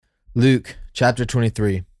Luke chapter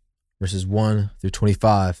 23, verses 1 through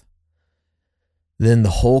 25. Then the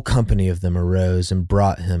whole company of them arose and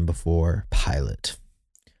brought him before Pilate.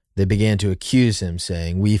 They began to accuse him,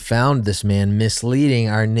 saying, "We found this man misleading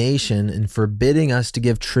our nation and forbidding us to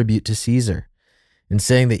give tribute to Caesar, and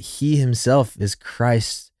saying that he himself is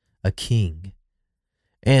Christ, a king."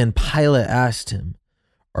 And Pilate asked him,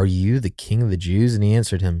 "Are you the king of the Jews?" And he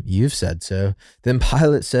answered him, "You've said so." Then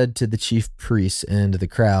Pilate said to the chief priests and to the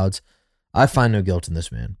crowds, "I find no guilt in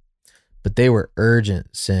this man." But they were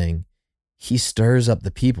urgent, saying, "He stirs up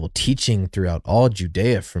the people, teaching throughout all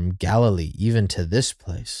Judea from Galilee even to this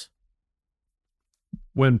place."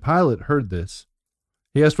 When Pilate heard this,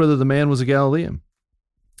 he asked whether the man was a Galilean.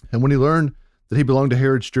 And when he learned that he belonged to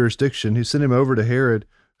Herod's jurisdiction, he sent him over to Herod,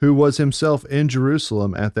 who was himself in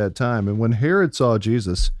Jerusalem at that time. And when Herod saw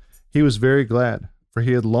Jesus, he was very glad, for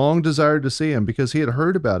he had long desired to see him, because he had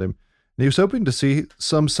heard about him, and he was hoping to see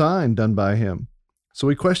some sign done by him. So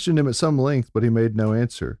he questioned him at some length, but he made no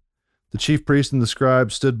answer. The chief priests and the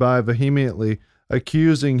scribes stood by vehemently,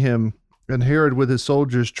 accusing him, and Herod with his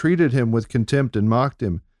soldiers treated him with contempt and mocked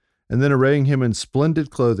him. And then arraying him in splendid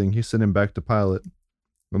clothing, he sent him back to Pilate.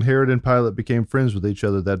 And Herod and Pilate became friends with each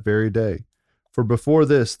other that very day, for before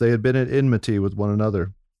this they had been at enmity with one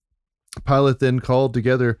another. Pilate then called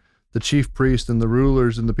together the chief priests and the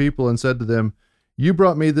rulers and the people and said to them, "You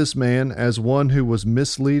brought me this man as one who was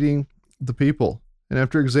misleading the people. And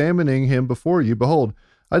after examining him before you, behold,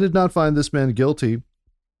 I did not find this man guilty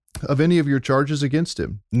of any of your charges against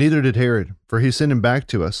him. Neither did Herod, for he sent him back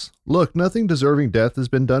to us. Look, nothing deserving death has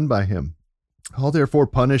been done by him. I'll therefore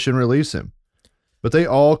punish and release him." But they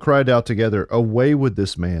all cried out together, "Away with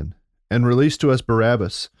this man, and release to us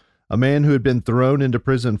Barabbas, a man who had been thrown into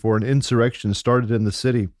prison for an insurrection started in the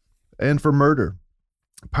city, and for murder."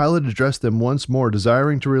 Pilate addressed them once more,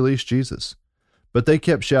 desiring to release Jesus. But they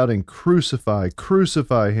kept shouting, "Crucify,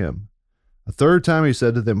 crucify him." A third time he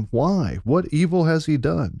said to them, "Why? What evil has he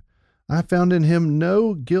done? I found in him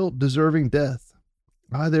no guilt deserving death.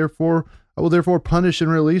 I will therefore punish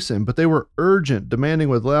and release him." But they were urgent, demanding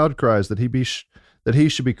with loud cries that he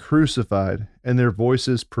should be crucified, and their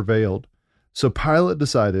voices prevailed. So Pilate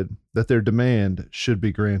decided that their demand should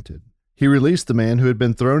be granted. He released the man who had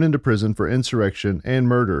been thrown into prison for insurrection and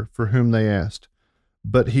murder, for whom they asked.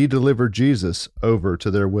 But he delivered Jesus over to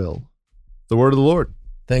their will. The word of the Lord.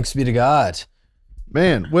 Thanks be to God.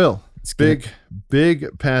 Man, Will, It's big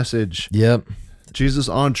passage. Yep. Jesus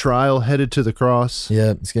on trial, headed to the cross.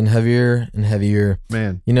 Yep. It's getting heavier and heavier.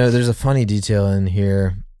 Man. You know, there's a funny detail in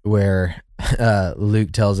here where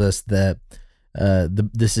Luke tells us that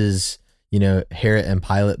this is, Herod and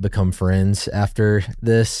Pilate become friends after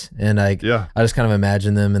this. And I just kind of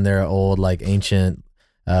imagine them in their old, ancient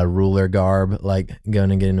ruler garb,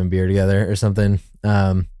 going and getting a beer together or something.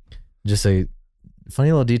 Just a funny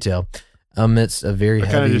little detail amidst a very heavy.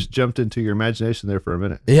 I kind of just jumped into your imagination there for a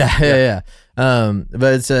minute. Yeah.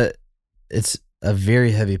 But it's a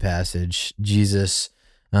very heavy passage. Jesus,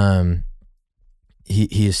 he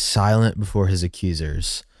is silent before his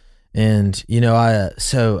accusers, and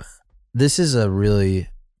so this is a really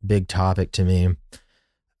big topic to me.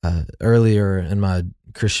 Earlier in my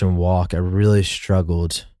Christian walk, I really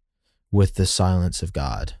struggled with the silence of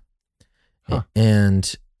God,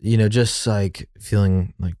 and just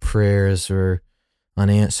feeling like prayers were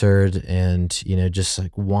unanswered, and just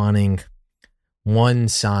wanting one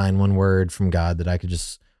sign, one word from God that I could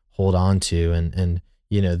just hold on to, and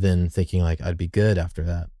then thinking I'd be good after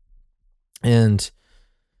that. And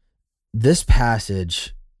this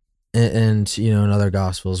passage, and in other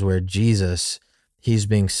gospels where Jesus, he's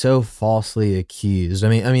being so falsely accused. I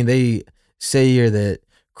mean, they say here that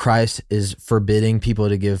Christ is forbidding people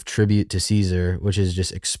to give tribute to Caesar, which is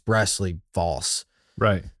just expressly false.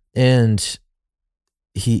 Right. And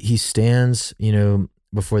he stands,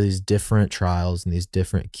 before these different trials and these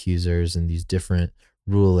different accusers and these different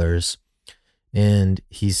rulers, and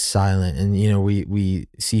he's silent. And, we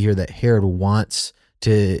see here that Herod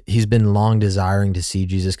he's been long desiring to see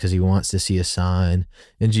Jesus because he wants to see a sign.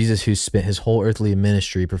 And Jesus, who spent his whole earthly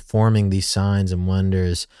ministry performing these signs and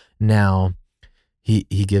wonders, now he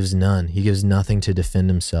gives none. He gives nothing to defend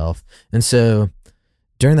himself. And so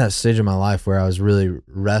during that stage of my life where I was really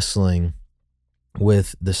wrestling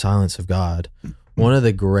with the silence of God, one of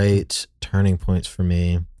the great turning points for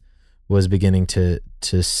me was beginning to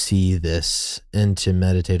see this and to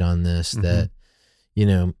meditate on this, that,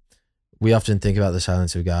 we often think about the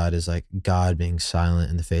silence of God as God being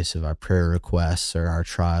silent in the face of our prayer requests or our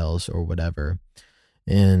trials or whatever.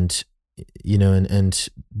 And, and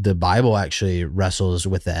the Bible actually wrestles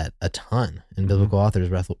with that a ton, and biblical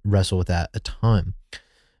authors wrestle with that a ton.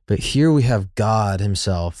 But here we have God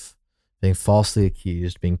himself being falsely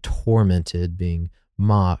accused, being tormented, being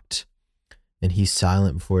mocked, and he's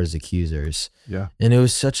silent before his accusers. Yeah. And it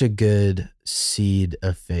was such a good seed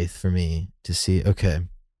of faith for me to see, okay,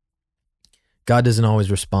 God doesn't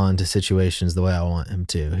always respond to situations the way I want him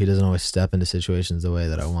to. He doesn't always step into situations the way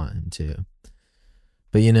that I want him to.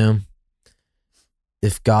 But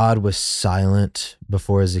if God was silent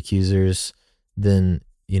before his accusers, then,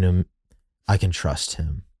 I can trust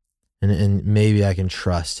him. And maybe I can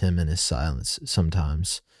trust him in his silence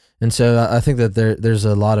sometimes. And so I think that there's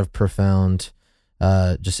a lot of profound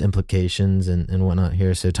just implications and whatnot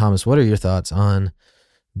here. So Thomas, what are your thoughts on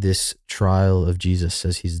this trial of Jesus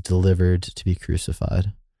as he's delivered to be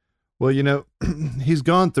crucified? Well, he's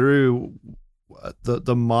gone through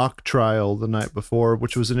the mock trial the night before,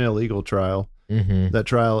 which was an illegal trial. Mm-hmm. That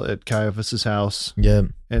trial at Caiaphas's house. Yeah.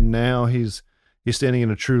 And now he's standing in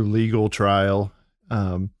a true legal trial.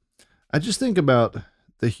 I just think about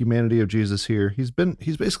the humanity of Jesus here. He's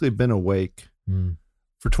basically been awake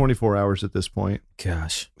for 24 hours at this point.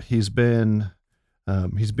 Gosh. He's being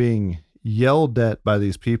yelled at by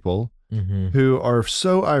these people who are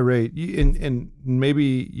so irate. And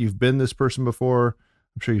maybe you've been this person before.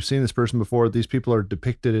 I'm sure you've seen this person before. These people are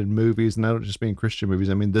depicted in movies, and I don't just mean Christian movies.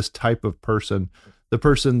 I mean this type of person, the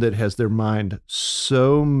person that has their mind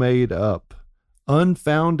so made up,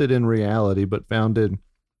 unfounded in reality, but founded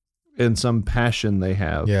in some passion they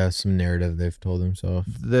have. Yeah, some narrative they've told themselves.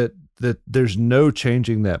 That there's no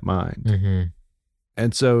changing that mind. Mm-hmm.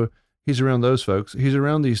 And so he's around those folks. He's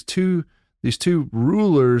around these two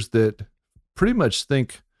rulers that pretty much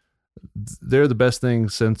think they're the best thing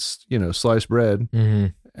since, sliced bread. Mm-hmm.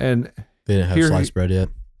 And they didn't have sliced bread yet.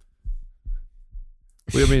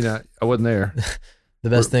 I mean, I wasn't there. The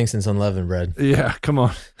best thing since unleavened bread. Yeah, come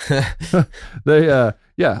on. They,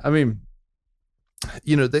 I mean,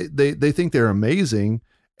 they think they're amazing.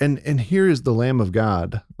 And here is the Lamb of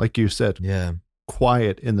God, like you said, yeah,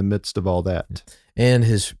 quiet in the midst of all that. And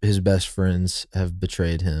his best friends have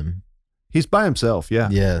betrayed him. He's by himself. Yeah.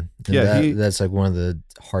 Yeah. And Yeah. That's like one of the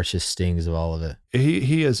harshest stings of all of it.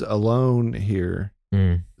 He is alone here,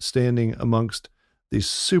 standing amongst these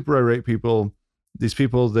super irate people, these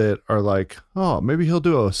people that are like, oh, maybe he'll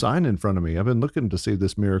do a sign in front of me. I've been looking to see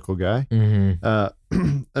this miracle guy.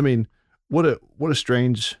 Mm-hmm. I mean, what a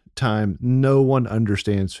strange time. No one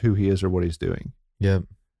understands who he is or what he's doing. Yep.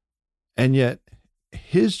 And yet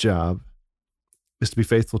his job is to be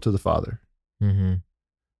faithful to the Father. Mm-hmm.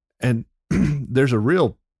 And there's a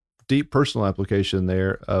real deep personal application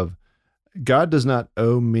there of God does not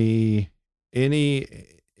owe me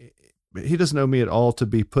he doesn't owe me at all to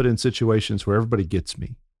be put in situations where everybody gets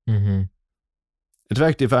me. Mm-hmm. In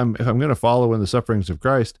fact, if I'm going to follow in the sufferings of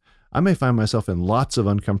Christ, I may find myself in lots of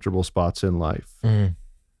uncomfortable spots in life. Mm.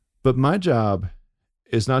 But my job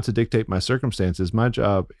is not to dictate my circumstances. My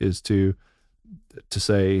job is to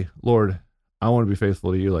say, Lord, I want to be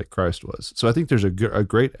faithful to you like Christ was. So I think there's a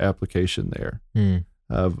great application there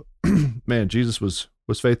of, man, Jesus was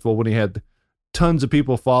faithful when he had tons of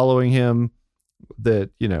people following him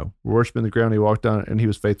that, worshiping the ground he walked on, and he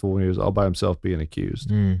was faithful when he was all by himself being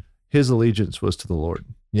accused. His allegiance was to the Lord.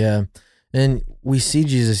 Yeah. And we see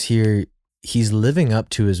Jesus here, he's living up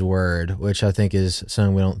to his word, which I think is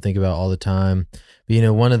something we don't think about all the time.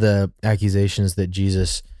 But, one of the accusations that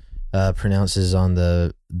Jesus pronounces on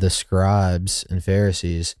the scribes and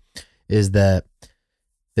Pharisees is that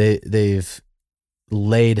they've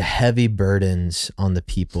laid heavy burdens on the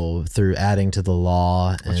people through adding to the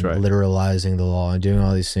law and literalizing the law and doing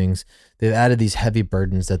all these things. They've added these heavy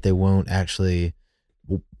burdens that they won't actually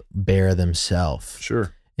bear themselves.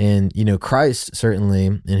 Sure. And Christ certainly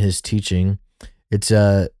in his teaching, it's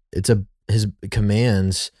his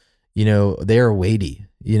commands, they are weighty,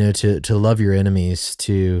 to love your enemies,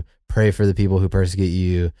 to pray for the people who persecute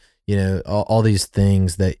you, all these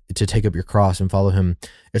things, that to take up your cross and follow him.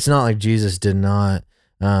 It's not like Jesus did not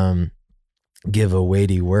give a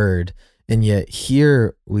weighty word. And yet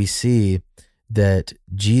here we see that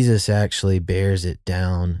Jesus actually bears it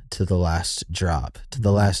down to the last drop, to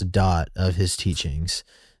the last dot of his teachings,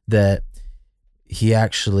 that he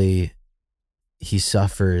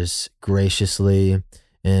suffers graciously.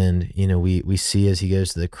 And, we see as he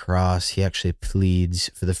goes to the cross, he actually pleads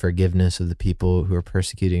for the forgiveness of the people who are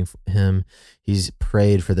persecuting him. He's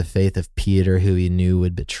prayed for the faith of Peter, who he knew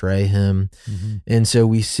would betray him. Mm-hmm. And so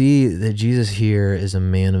we see that Jesus here is a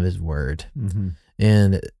man of his word. Mm-hmm.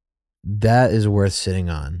 And that is worth sitting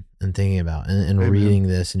on and thinking about and reading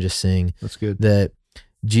this and just seeing that's good. That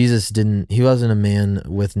Jesus he wasn't a man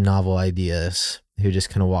with novel ideas who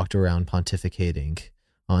just kind of walked around pontificating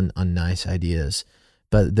on nice ideas.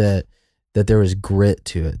 but that there was grit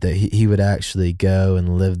to it, that he would actually go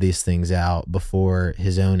and live these things out before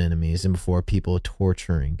his own enemies and before people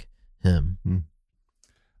torturing him.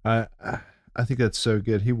 I think that's so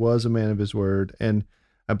good. He was a man of his word, and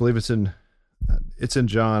I believe it's in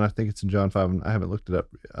John. I think it's in John 5. And I haven't looked it up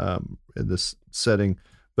in this setting,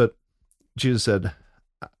 but Jesus said,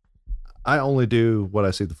 "I only do what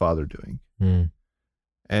I see the Father doing."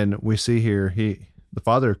 And we see here, the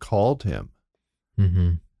Father called him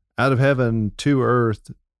out of heaven to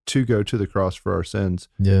earth to go to the cross for our sins.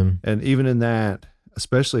 Yeah. And even in that,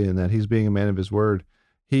 especially in that, he's being a man of his word.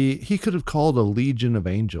 He could have called a legion of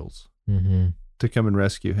angels to come and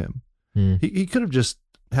rescue him. He could have just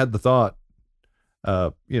had the thought,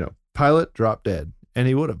 Pilate drop dead, and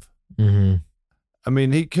he would have. I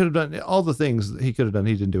mean, he could have done all the things that he could have done.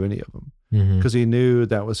 He didn't do any of them because he knew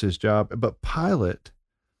that was his job. But Pilate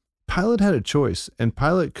had a choice, and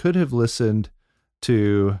Pilate could have listened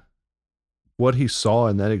to what he saw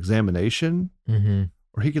in that examination,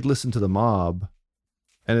 or he could listen to the mob.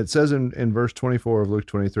 And it says in verse 24 of Luke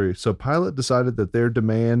 23, so Pilate decided that their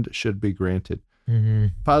demand should be granted.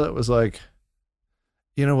 Pilate was like,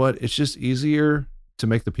 you know what? It's just easier to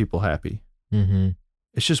make the people happy.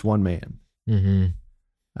 It's just one man. And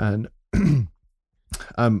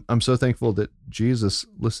I'm so thankful that Jesus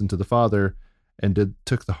listened to the Father and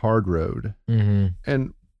took the hard road.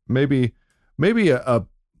 And maybe a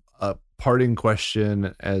parting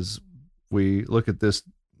question as we look at this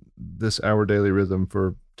Our Daily Rhythm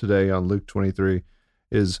for today on Luke 23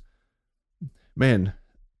 is, man,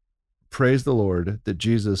 praise the Lord that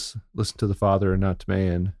Jesus listened to the Father and not to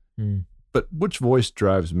man. But which voice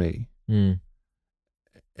drives me? Am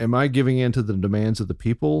I giving in to the demands of the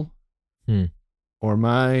people? Or am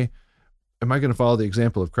I going to follow the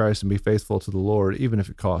example of Christ and be faithful to the Lord, even if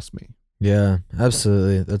it costs me? Yeah,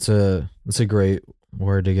 absolutely. That's a great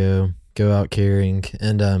word to go out carrying.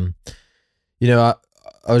 And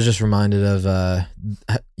I was just reminded of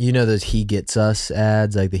those He Gets Us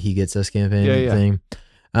ads, like the He Gets Us campaign thing.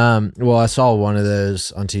 Well, I saw one of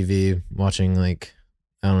those on TV watching, like,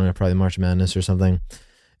 I don't know, probably March Madness or something.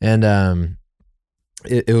 And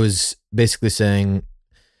it was basically saying,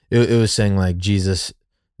 it was saying like Jesus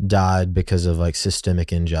died because of like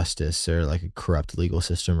systemic injustice or like a corrupt legal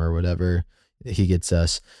system or whatever. He gets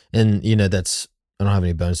us. And, I don't have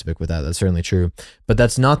any bones to pick with that. That's certainly true. But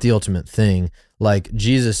that's not the ultimate thing. Like,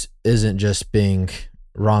 Jesus isn't just being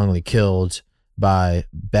wrongly killed by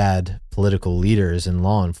bad political leaders and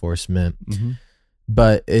law enforcement,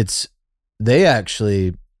 but they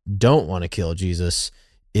actually don't want to kill Jesus.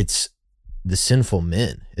 It's the sinful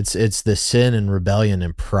men. It's the sin and rebellion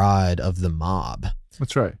and pride of the mob.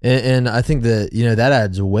 That's right. And I think that, that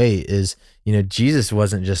adds weight is, Jesus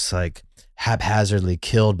wasn't just like haphazardly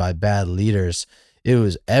killed by bad leaders. It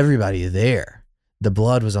was everybody there. The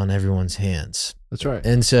blood was on everyone's hands. That's right.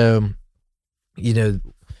 And so,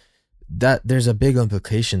 that there's a big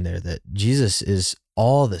implication there that Jesus is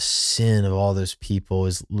all the sin of all those people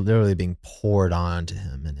is literally being poured onto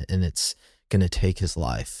him, and it's going to take his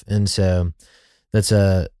life. And so that's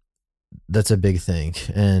a big thing.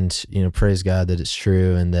 And, praise God that it's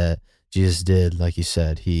true and that Jesus did, like you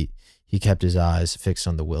said, he kept his eyes fixed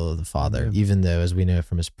on the will of the Father, even though, as we know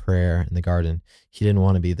from his prayer in the garden, he didn't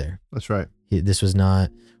want to be there. That's right. This was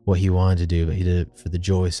not what he wanted to do, but he did it for the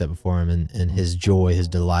joy set before him. And his joy, his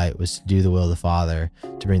delight was to do the will of the Father,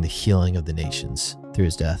 to bring the healing of the nations through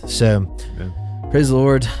his death. So praise the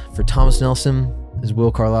Lord for Thomas Nelson, as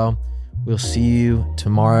Will Carlisle. We'll see you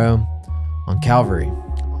tomorrow on Calvary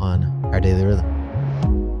on Our Daily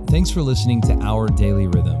Rhythm. Thanks for listening to Our Daily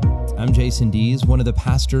Rhythm. I'm Jason Dees, one of the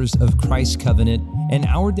pastors of Christ Covenant, and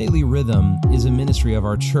Our Daily Rhythm is a ministry of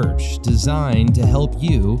our church designed to help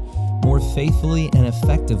you more faithfully and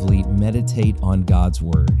effectively meditate on God's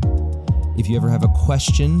Word. If you ever have a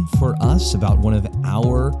question for us about one of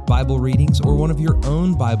our Bible readings or one of your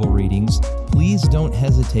own Bible readings, please don't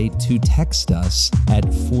hesitate to text us at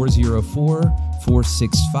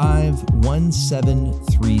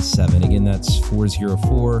 404-465-1737. Again, that's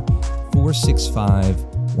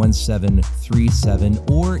 404-465-1737,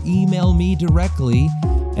 or email me directly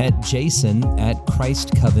at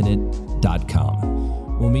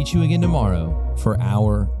jason@christcovenant.com. We'll meet you again tomorrow for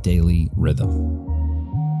Our Daily Rhythm.